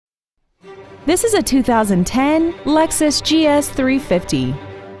This is a 2010 Lexus GS350.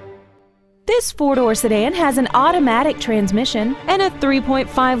 This four-door sedan has an automatic transmission and a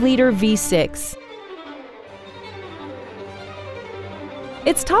 3.5-liter V6.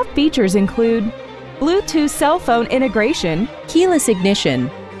 Its top features include Bluetooth cell phone integration, keyless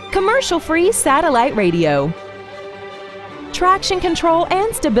ignition, commercial-free satellite radio, traction control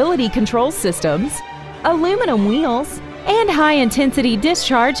and stability control systems, aluminum wheels, and high-intensity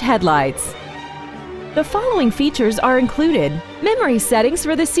discharge headlights. The following features are included: memory settings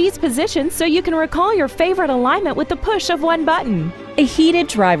for the seat's position so you can recall your favorite alignment with the push of one button, a heated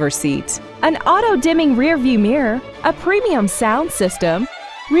driver's seat, an auto-dimming rear-view mirror, a premium sound system,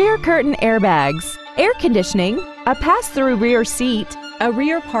 rear curtain airbags, air conditioning, a pass-through rear seat, a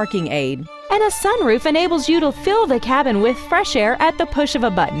rear parking aid, and a sunroof enables you to fill the cabin with fresh air at the push of a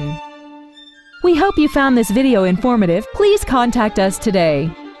button. We hope you found this video informative. Please contact us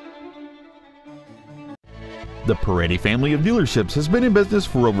today. The Peretti family of dealerships has been in business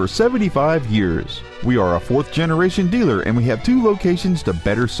for over 75 years. We are a fourth-generation dealer and we have 2 locations to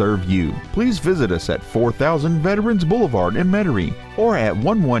better serve you. Please visit us at 4000 Veterans Boulevard in Metairie or at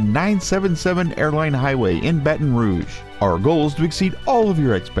 11977 Airline Highway in Baton Rouge. Our goal is to exceed all of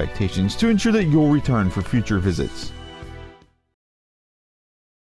your expectations to ensure that you'll return for future visits.